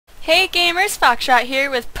Hey gamers, FoxTrot here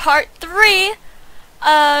with part 3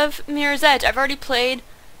 of Mirror's Edge. I've already played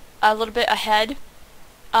a little bit ahead.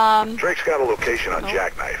 Drake's got a location on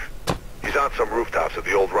Jackknife. He's on some rooftops at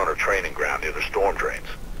the old runner training ground near the storm drains.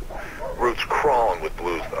 Route's crawling with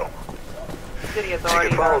blues though. So you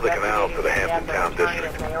can follow the canal to the Hampton Town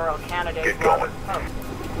District. Get going.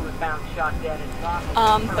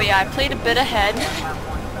 But yeah, I played a bit ahead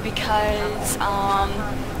because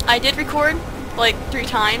I did record like 3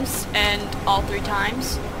 times, and all 3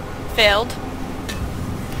 times failed.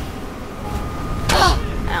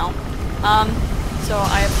 Ow. So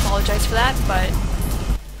I apologize for that, but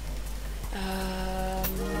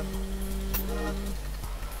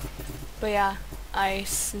yeah, I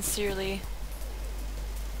sincerely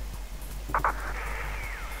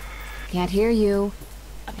can't hear you.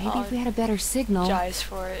 Maybe if we had a better signal. Apologize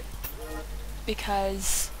for it,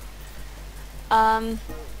 because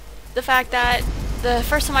the fact that the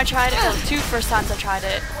first time I tried it, well, 2 first times I tried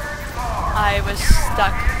it, I was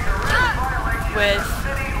stuck with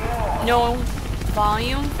no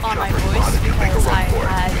volume on my voice because I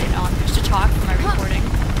had it on push to talk for my recording,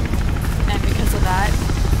 and because of that,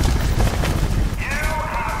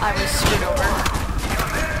 I was screwed over.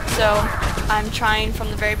 So I'm trying from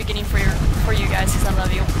the very beginning for you guys, because I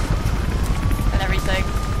love you and everything.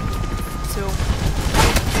 So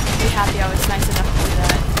be happy I was nice enough to do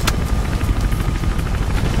that.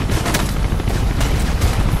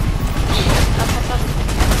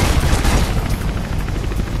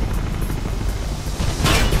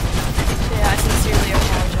 So yeah, I sincerely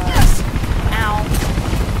apologize. Ow.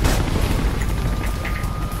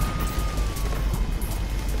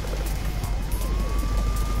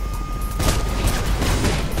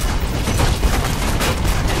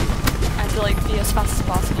 I feel like be as fast as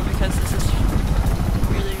possible because this is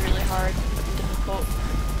really hard and difficult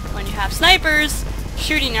when you have snipers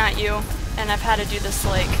shooting at you, and I've had to do this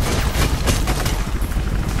like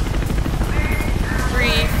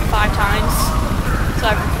 3-5 times, so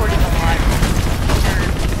I've recorded a lot for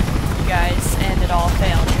you guys and it all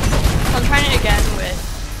failed. So I'm trying it again with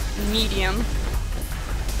medium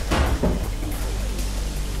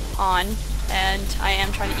on, and I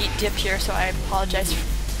am trying to eat dip here, so I apologize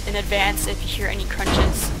in advance if you hear any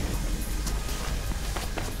crunches.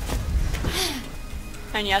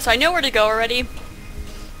 And yeah, so I know where to go already.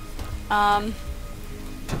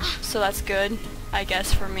 So that's good, I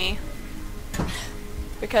guess, for me.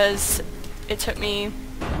 Because it took me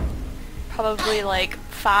probably like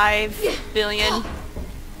 5 billion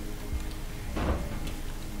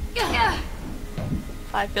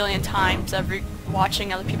times of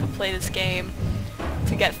watching other people play this game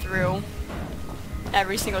to get through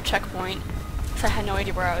every single checkpoint, because I had no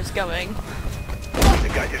idea where I was going. They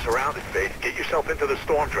got you surrounded, Faith. Get yourself into the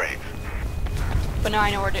storm drains. But now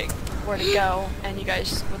I know where to go, and you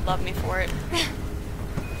guys would love me for it.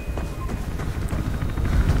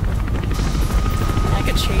 I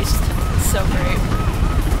get chased. It's so great.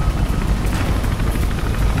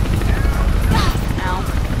 Ow.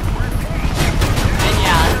 And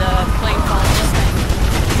yeah, the plane falls just thing.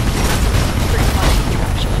 Pretty funny,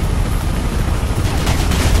 actually.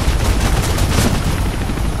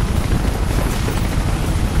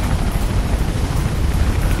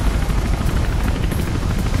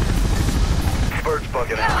 Bird's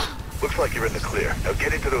bugging out. Looks like you're in the clear. Now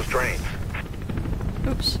get into those drains.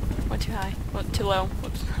 Oops. Went too high. Went too low.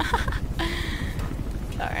 Whoops.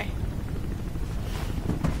 Sorry.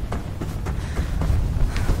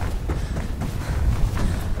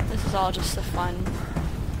 This is all just the fun.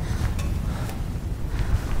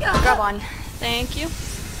 Grab on. Thank you.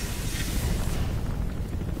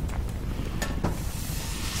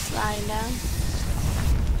 Sliding down.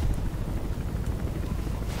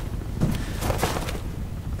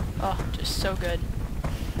 Oh, just so good.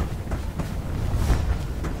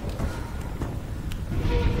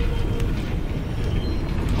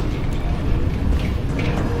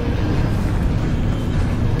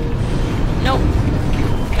 Nope.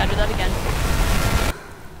 Gotta do that again.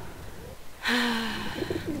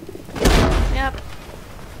 Yep.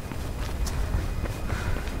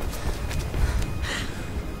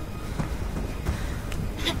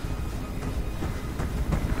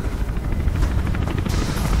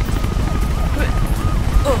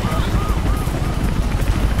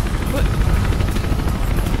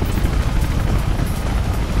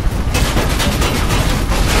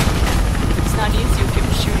 It's not easy with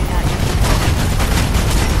people shooting at you.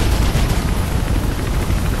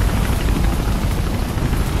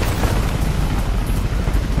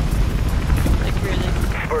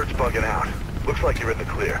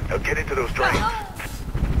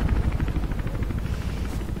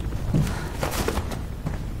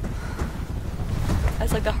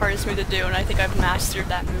 It's like the hardest move to do, and I think I've mastered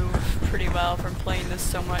that move pretty well from playing this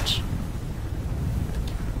so much.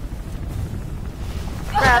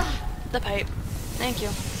 Grab the pipe. Thank you.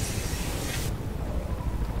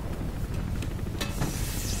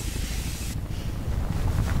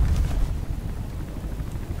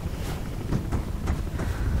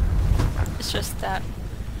 It's just that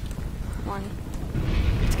one.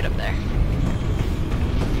 Let's get up there.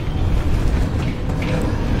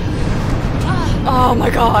 Oh my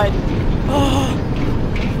god! Oh.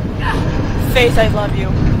 Faith, I love you.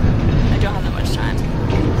 I don't have that much time. I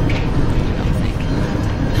don't think.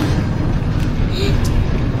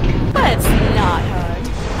 But it's not hard.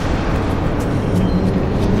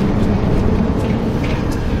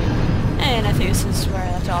 And I think this is where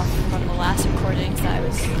I left off from the last recordings that I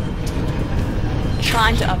was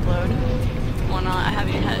trying to upload. Well, not, I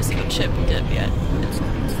haven't even had a single chip dip yet. It's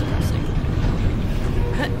depressing.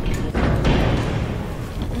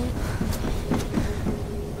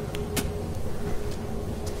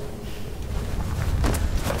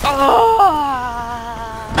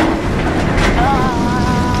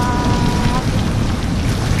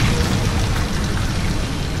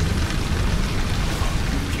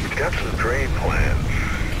 You've got some drain plans.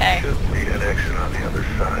 Okay. Should need an exit on the other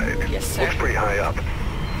side. Yes, sir. Looks pretty high up.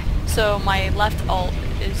 So my left alt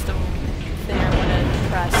is the thing I want to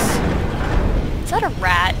press. Is that a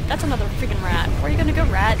rat? That's another freaking rat. Where are you gonna go,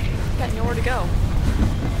 rat? You got nowhere to go.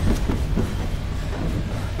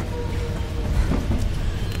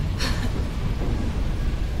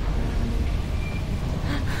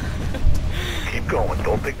 Keep going.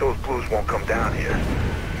 Don't think those blues won't come down here.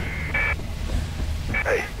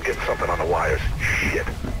 Hey, I'm getting something on the wires. Shit.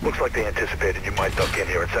 Looks like they anticipated you might duck in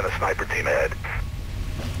here and send a sniper team ahead.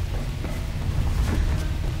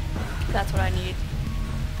 That's what I need.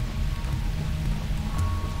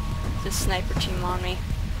 This sniper team on me.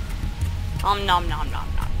 Nom nom nom nom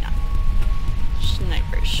nom nom.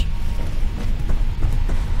 Snipers.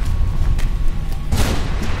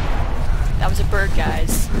 That was a bird,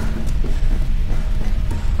 guys.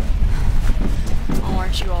 Oh,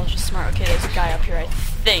 aren't you all just smart? Okay, there's a guy up here, I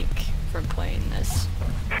think, from playing this.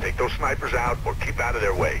 Take those snipers out or keep out of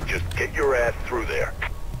their way. Just get your ass through there.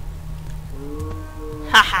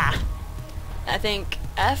 Haha. I think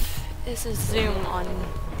F is a zoom on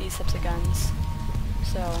these types of guns.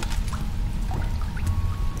 So.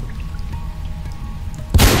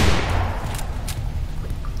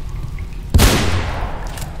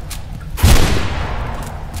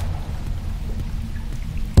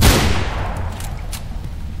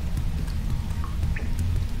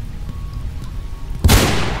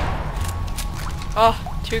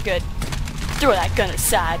 Oh, too good. Throw that gun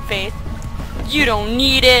aside, Faith. You don't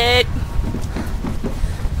need it.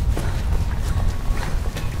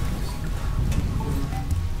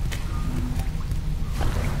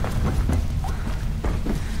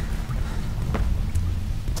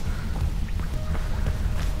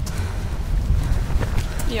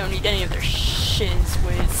 You don't need any of their shiz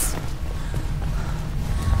whiz.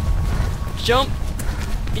 Jump.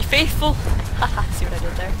 Be faithful. Haha, see what I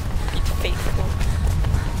did there? Be faithful.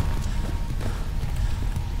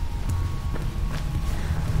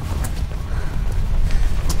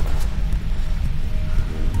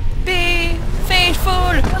 Be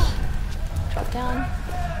faithful. Drop down.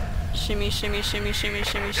 Shimmy, shimmy, shimmy, shimmy,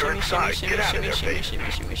 shimmy, shimmy, shimmy, shimmy, shimmy, shimmy,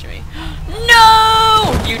 shimmy, shimmy, shimmy.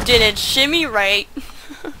 No! You didn't shimmy right.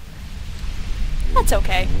 That's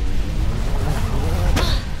okay.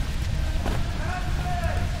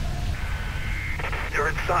 You're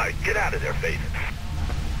inside. Get out of there, Faith.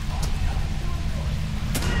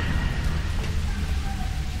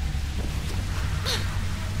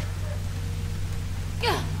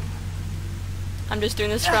 I'm just doing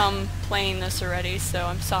this from playing this already, so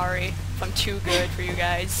I'm sorry if I'm too good for you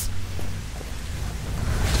guys.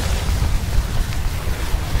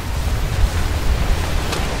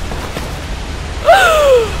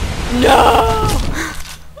 No!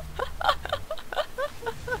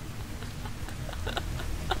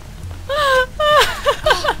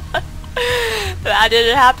 That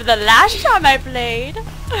didn't happen the last time I played.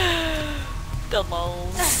 The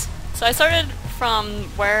lulz. So I started from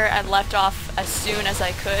where I left off as soon as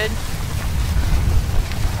I could.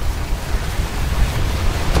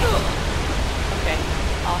 Okay,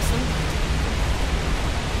 awesome.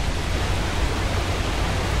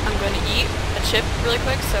 I'm going to eat a chip really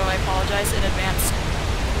quick, so I apologize in advance.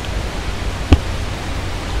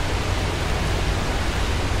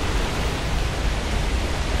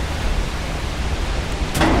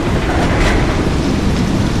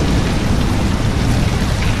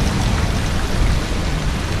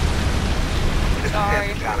 Sorry.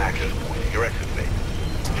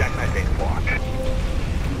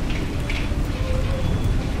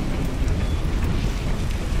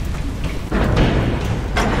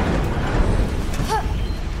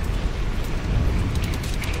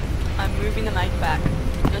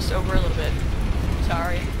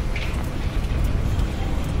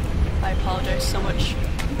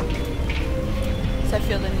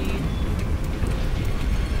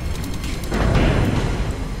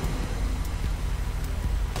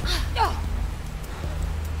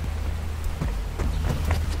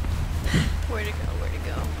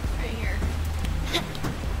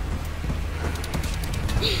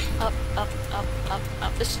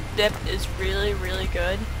 dip is really, really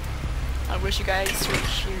good. I wish you guys were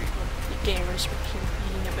here, the gamers were here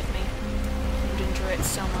eating it with me. I would enjoy it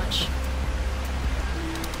so much.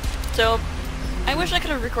 So, I wish I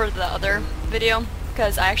could have recorded the other video,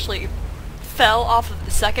 because I actually fell off of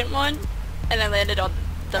the second one, and I landed on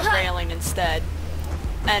the railing instead.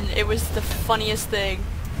 And it was the funniest thing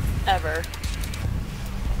ever.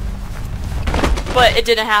 But it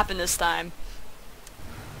didn't happen this time.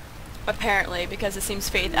 Apparently, because it seems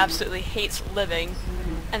Faith absolutely hates living,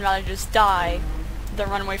 and rather just die than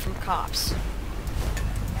run away from cops.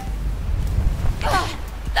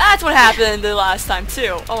 That's what happened the last time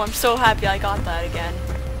too. Oh, I'm so happy I got that again.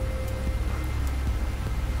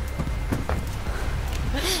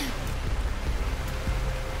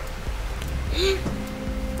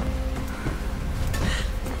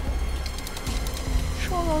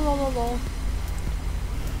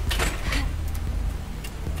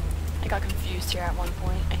 I got confused here at one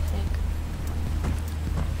point, I think.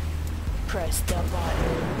 Press the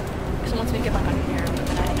button. Because it wants me to get back on here, but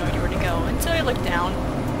then I had no idea where to go until I looked down.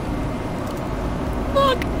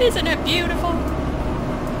 Look! Isn't it beautiful?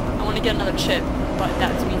 I want to get another chip, but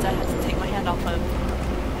that means I have to take my hand off of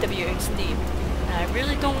WASD. And I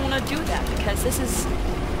really don't want to do that because this is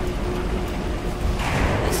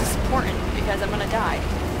important because I'm going to die.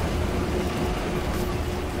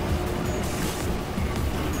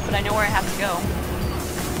 But I know where I have to go.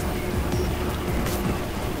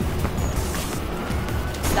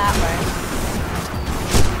 It's that way.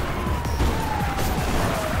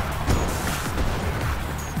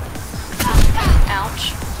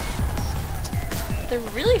 Ouch. They're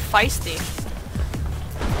really feisty.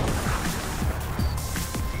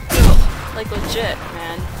 Like legit,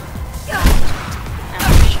 man.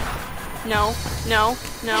 Ouch. No, no,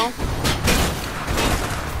 no.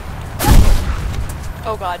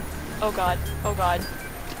 Oh god. Oh god. Oh god.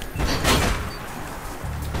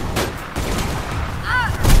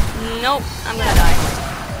 Nope. I'm gonna die.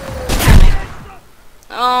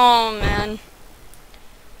 Oh man.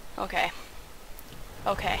 Okay.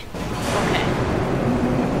 Okay. Okay.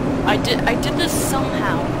 I did this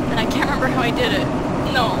somehow, and I can't remember how I did it.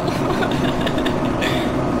 No.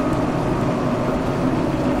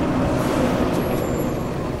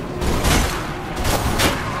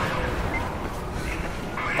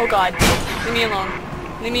 Oh god. Leave me alone.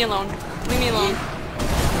 Leave me alone. Leave me alone.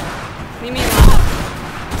 Leave me alone.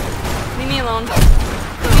 Leave me alone.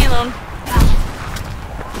 Leave me alone.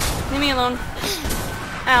 Leave me alone.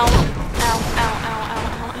 Ow. Ow. Ow. Ow. Ow.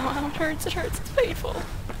 Ow. Ow. Ow. It hurts. It hurts. It's painful.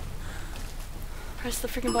 Press the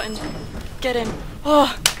freaking button. Get in.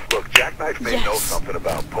 Oh. Look, Jackknife may know something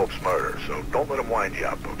about Pope's murder, so don't let him wind you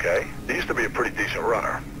up, okay? He used to be a pretty decent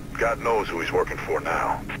runner. God knows who he's working for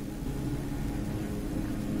now.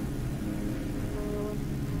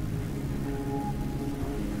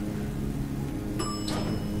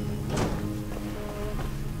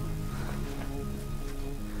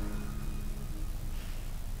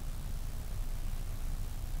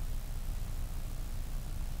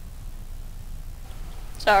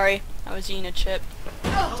 Sorry, I was eating a chip.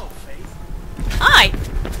 Hello, Faith. Hi!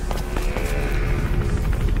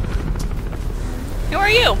 Who are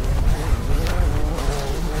you?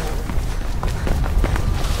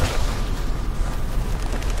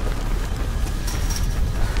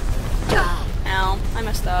 Ow, I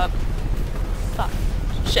messed up. Fuck.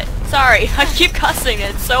 Shit. Sorry, I keep cussing,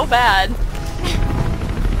 it's so bad.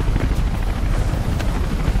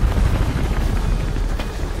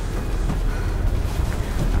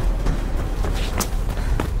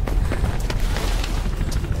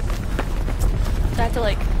 I have to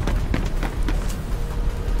like...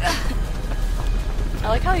 I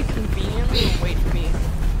like how you conveniently wait for me.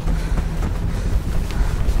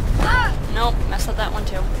 Nope, messed up that one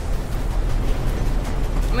too.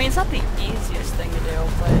 I mean, it's not the easiest thing to do,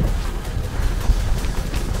 but...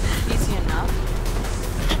 easy enough.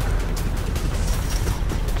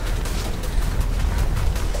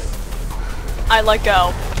 I let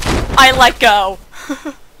go. I let go!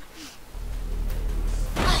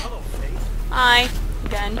 Hello, Faith. Hi,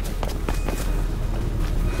 again.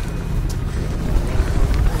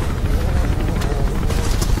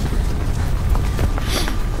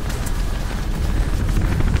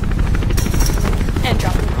 And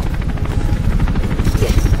drop it.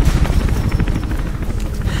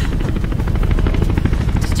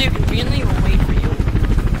 Stu, conveniently will wait for you.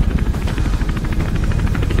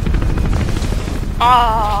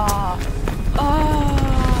 Ah!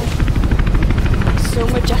 Oh! So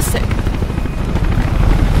majestic.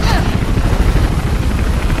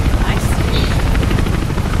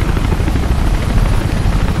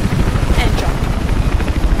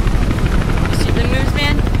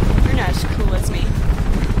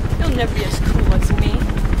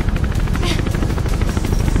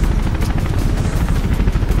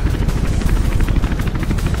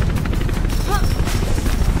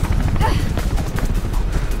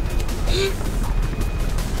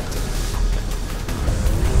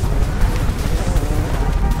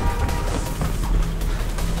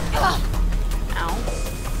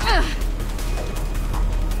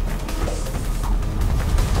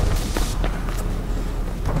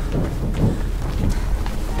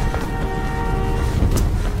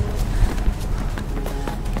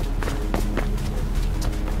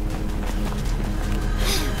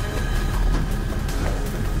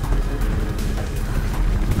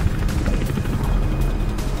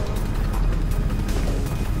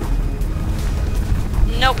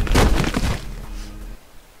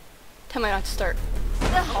 have to start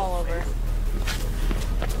all over.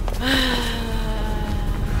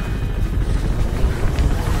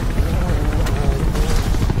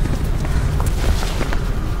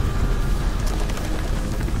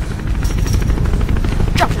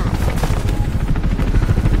 Drop him.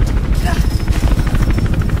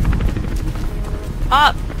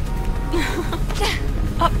 Up!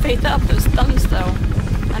 Up, Faith, up. Those thumbs, though.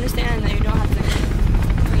 I understand that you don't have to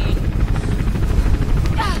clean.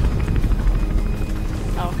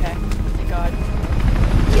 Oh, okay. Thank God.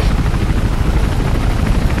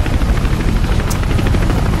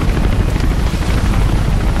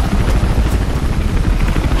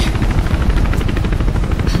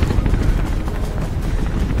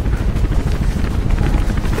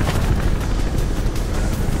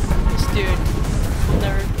 This dude will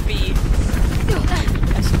never be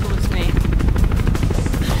as cool as me.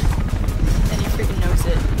 And he freaking knows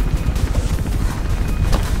it.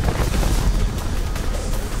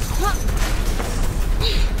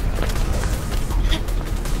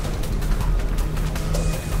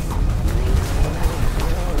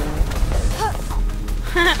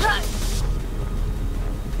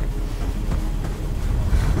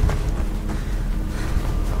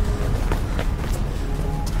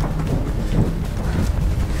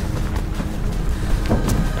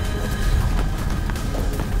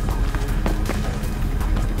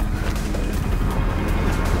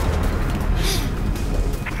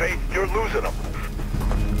 Faith, you're losing them.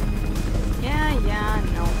 Yeah,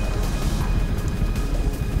 no.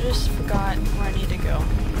 I just forgot where I need to go.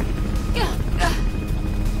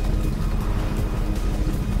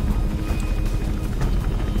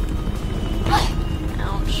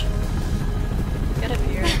 Ouch. Get up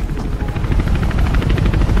here.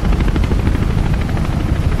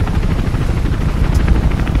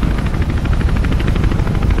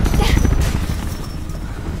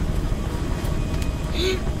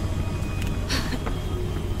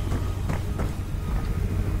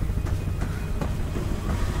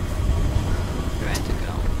 Where I have to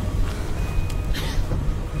go.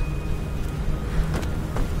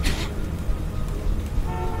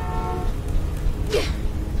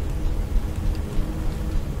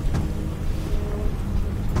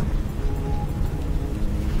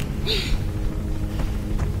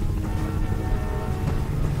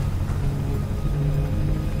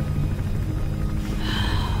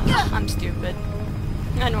 I'm stupid.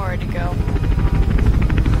 I know where to go.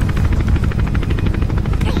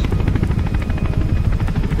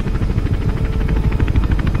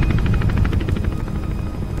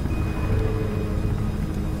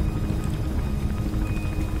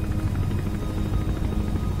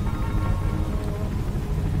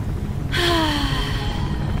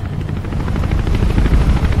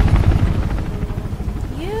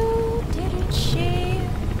 You didn't share.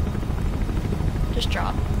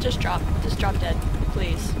 Just drop dead,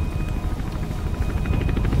 please.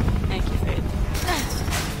 Thank you, Faith.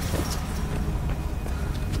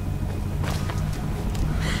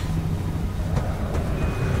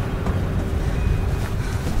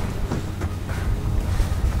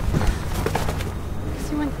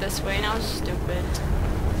 He went this way and I was stupid.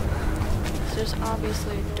 So there's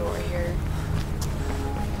obviously a door here.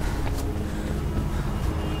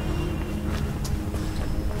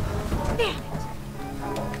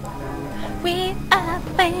 We are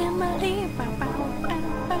family.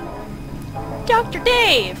 Dr.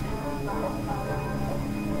 Dave!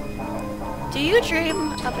 Do you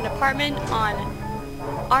dream of an apartment on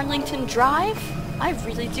Arlington Drive? I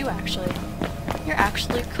really do, actually. You're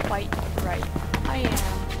actually quite right. I am.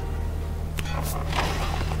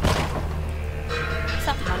 What's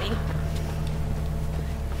up, money?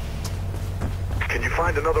 Can you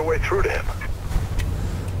find another way through to him?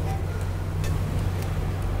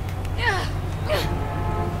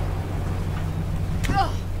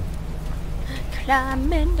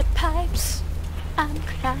 Climbing the pipes. I'm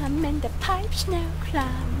climbing the pipes now.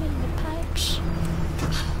 Climbing the pipes.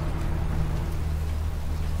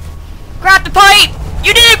 Grab the pipe!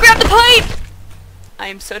 You didn't grab the pipe! I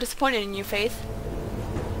am so disappointed in you, Faith.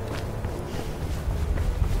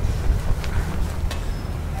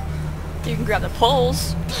 You can grab the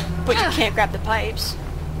poles, but you can't grab the pipes.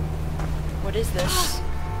 What is this?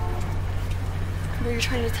 What are you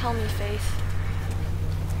trying to tell me, Faith?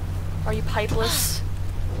 Are you pipeless?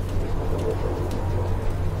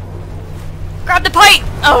 Grab the pipe!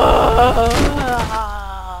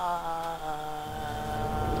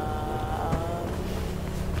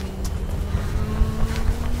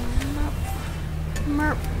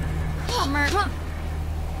 Merp. Merp.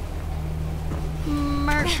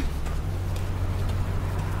 Merp.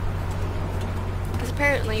 Because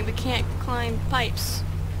apparently we can't climb pipes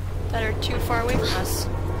that are too far away from us.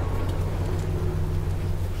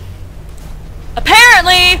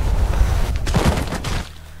 Apparently!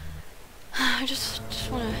 I just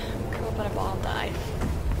want to curl up on a ball and die.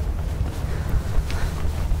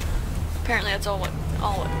 Apparently that's all what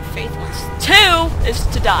Faith wants. 2 is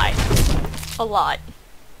to die. A lot.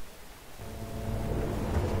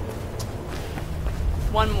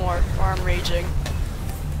 1 more, or I'm raging.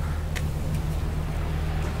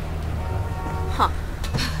 Huh.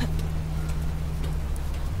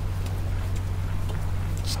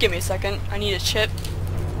 Just give me a second. I need a chip,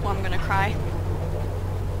 or I'm gonna cry.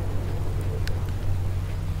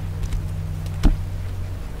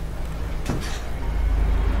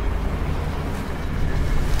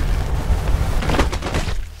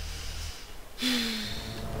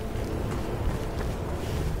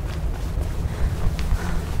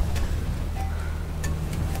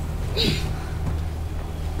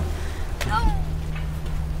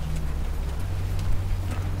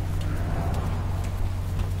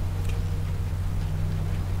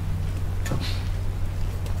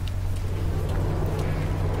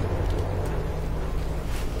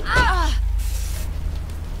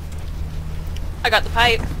 I got the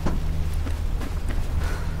pipe.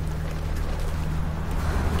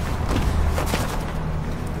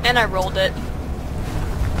 And I rolled it.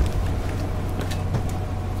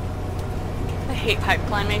 I hate pipe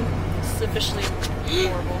climbing. It's officially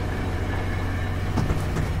horrible.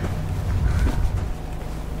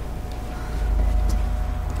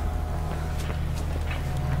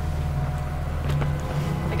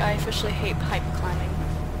 Like, I officially hate pipe climbing.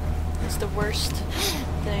 It's the worst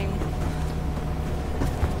thing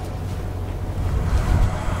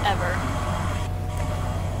ever.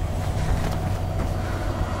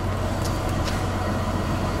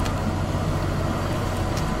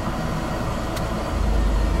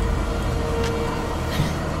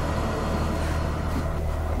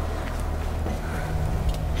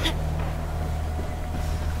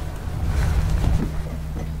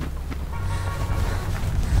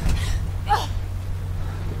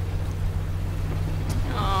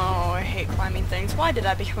 Oh, I hate climbing things. Why did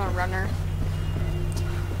I become a runner?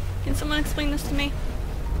 Can someone explain this to me?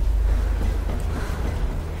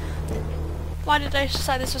 Why did I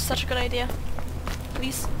decide this was such a good idea?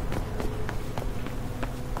 Please?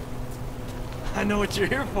 I know what you're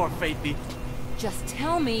here for, Faithy. Just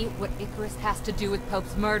tell me what Icarus has to do with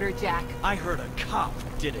Pope's murder, Jack. I heard a cop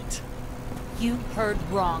did it. You heard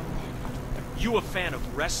wrong. You a fan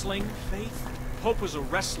of wrestling, Faith? Pope was a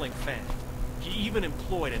wrestling fan. He even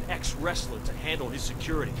employed an ex-wrestler to handle his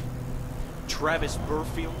security. Travis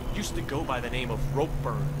Burfield used to go by the name of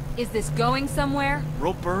Ropeburn. Is this going somewhere?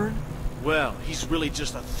 Ropeburn? Well, he's really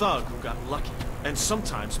just a thug who got lucky. And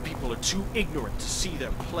sometimes people are too ignorant to see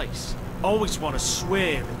their place. Always want to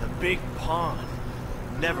swim in the big pond.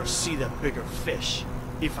 Never see the bigger fish.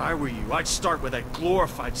 If I were you, I'd start with that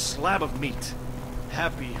glorified slab of meat.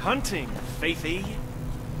 Happy hunting, Faithy.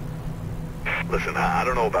 Listen, I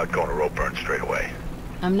don't know about going to Ropeburn straight away.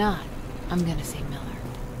 I'm not. I'm gonna see Miller.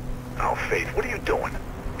 Oh, Faith, what are you doing?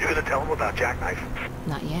 You gonna tell him about Jackknife?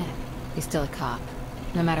 Not yet. He's still a cop.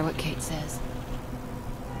 No matter what Kate says.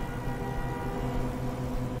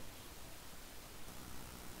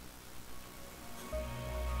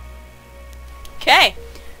 Okay,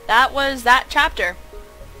 that was that chapter.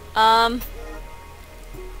 I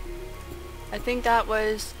think that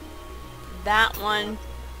was that one.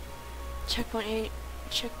 Checkpoint A,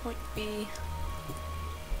 checkpoint B.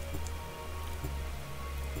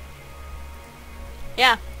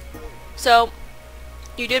 Yeah. So,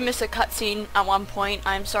 you did miss a cutscene at one point.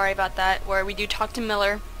 I'm sorry about that. Where we do talk to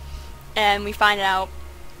Miller, and we find out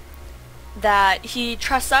that he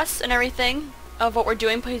trusts us and everything of what we're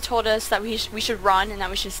doing, but he told us that we should run and that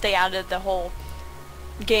we should stay out of the whole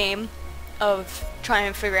game of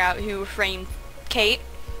trying to figure out who framed Kate.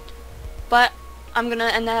 But I'm gonna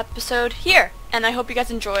end the episode here, and I hope you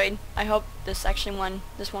guys enjoyed. I hope this one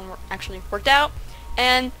actually worked out,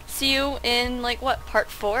 and see you in like what, part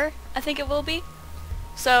 4 I think it will be.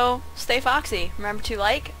 So stay foxy. Remember to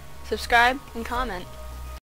like, subscribe, and comment.